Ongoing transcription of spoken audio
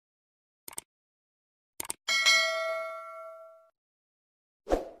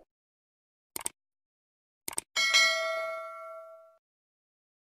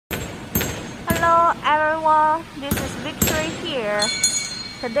Hello everyone, this is Victory here.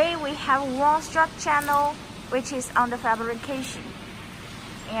 Today we have UNISTRUT Channel, which is on the fabrication.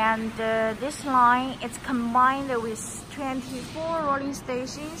 And this line is combined with 24 rolling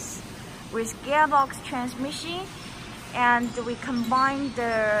stations with gearbox transmission, and we combine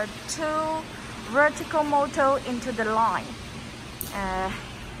the 2 vertical motor into the line.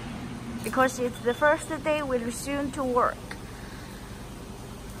 Because it's the first day, we resume to work.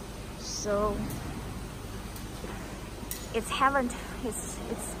 So it's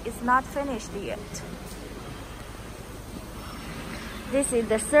not finished yet. This is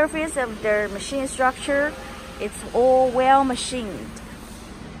the surface of the machine structure. It's all well machined.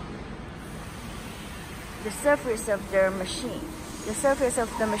 The surface of the machine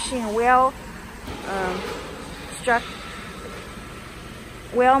well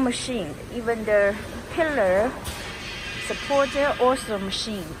machined. Even the pillar supporter also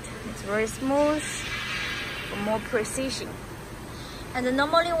machined. It's very smooth for more precision. And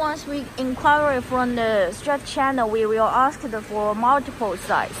normally once we inquire from the Strut channel, we will ask for multiple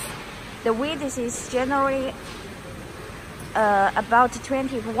size. The width is generally about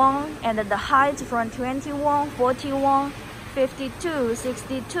 21, and the height from 21, 41, 52,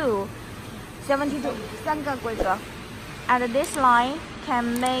 62, 72, 3个规格. And this line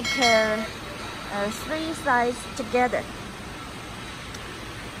can make 3 sides together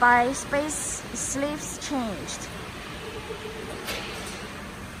by space sleeves changed.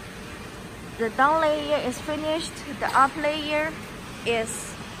 The down layer is finished, the up layer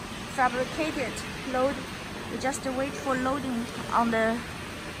is fabricated, load. We just wait for loading on the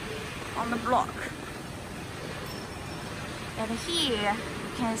block. And here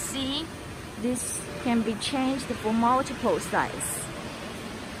you can see this can be changed for multiple size.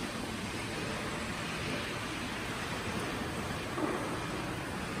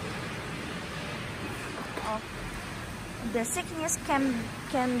 The thickness can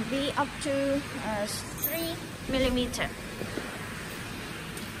be up to 3 millimeter.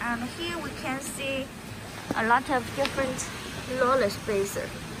 And here we can see a lot of different roller spacer.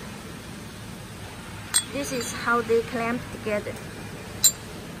 This is how they clamp together,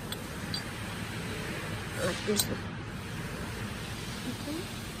 like this. Okay.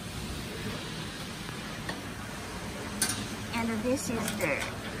 And this is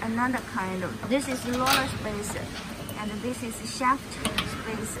another kind of. This is roller spacer. And this is shaft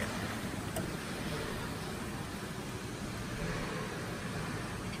spacer.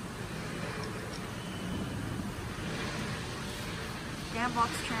 Gearbox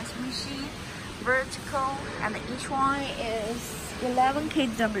transmission, vertical, and each one is 11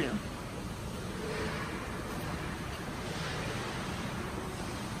 kW.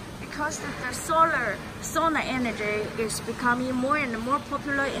 Because the solar energy is becoming more and more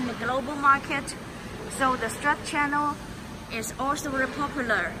popular in the global market, so the Strut channel is also very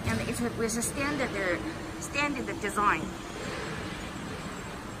popular, and it's with a standard design.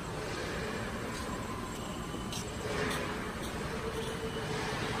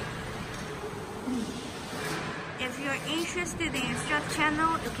 If you're interested in Strut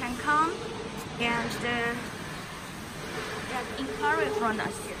channel, you can come and get inquiry from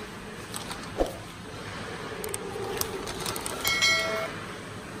us here.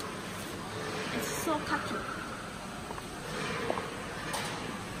 So cutting.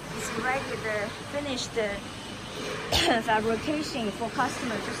 It's ready to finish the fabrication for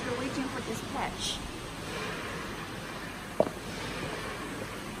customer, just waiting for dispatch.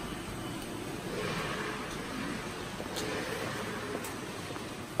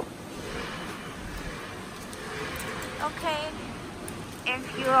 Okay,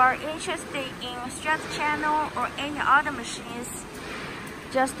 if you are interested in Strut channel or any other machines,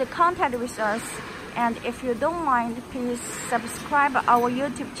 just contact with us. And if you don't mind, please subscribe our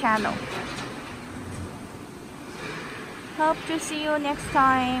YouTube channel. Hope to see you next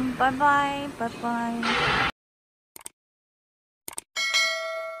time. Bye bye. Bye bye.